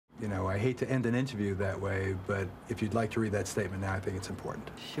You know, I hate to end an interview that way, but if you'd like to read that statement now, I think it's important.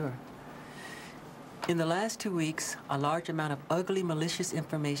 Sure. In the last 2 weeks, a large amount of ugly, malicious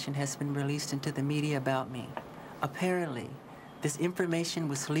information has been released into the media about me. Apparently, this information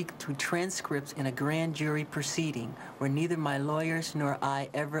was leaked through transcripts in a grand jury proceeding where neither my lawyers nor I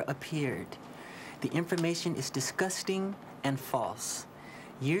ever appeared. The information is disgusting and false.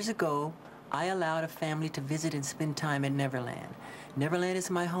 Years ago, I allowed a family to visit and spend time in Neverland. Neverland is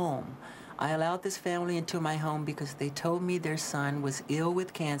my home. I allowed this family into my home because they told me their son was ill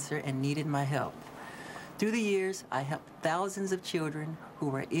with cancer and needed my help. Through the years, I helped thousands of children who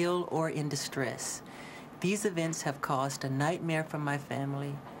were ill or in distress. These events have caused a nightmare for my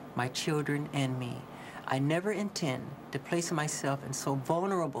family, my children, and me. I never intend to place myself in so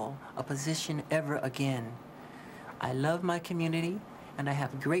vulnerable a position ever again. I love my community, and I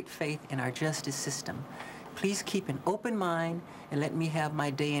have great faith in our justice system. Please keep an open mind and let me have my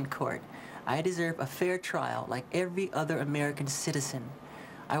day in court. I deserve a fair trial like every other American citizen.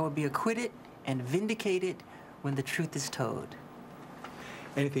 I will be acquitted and vindicated when the truth is told.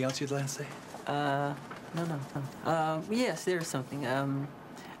 Anything else you'd like to say? No. Yes, there's something.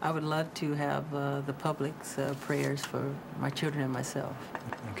 I would love to have the public's prayers for my children and myself.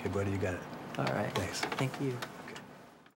 Okay, buddy, you got it. All right. Thanks. Thank you.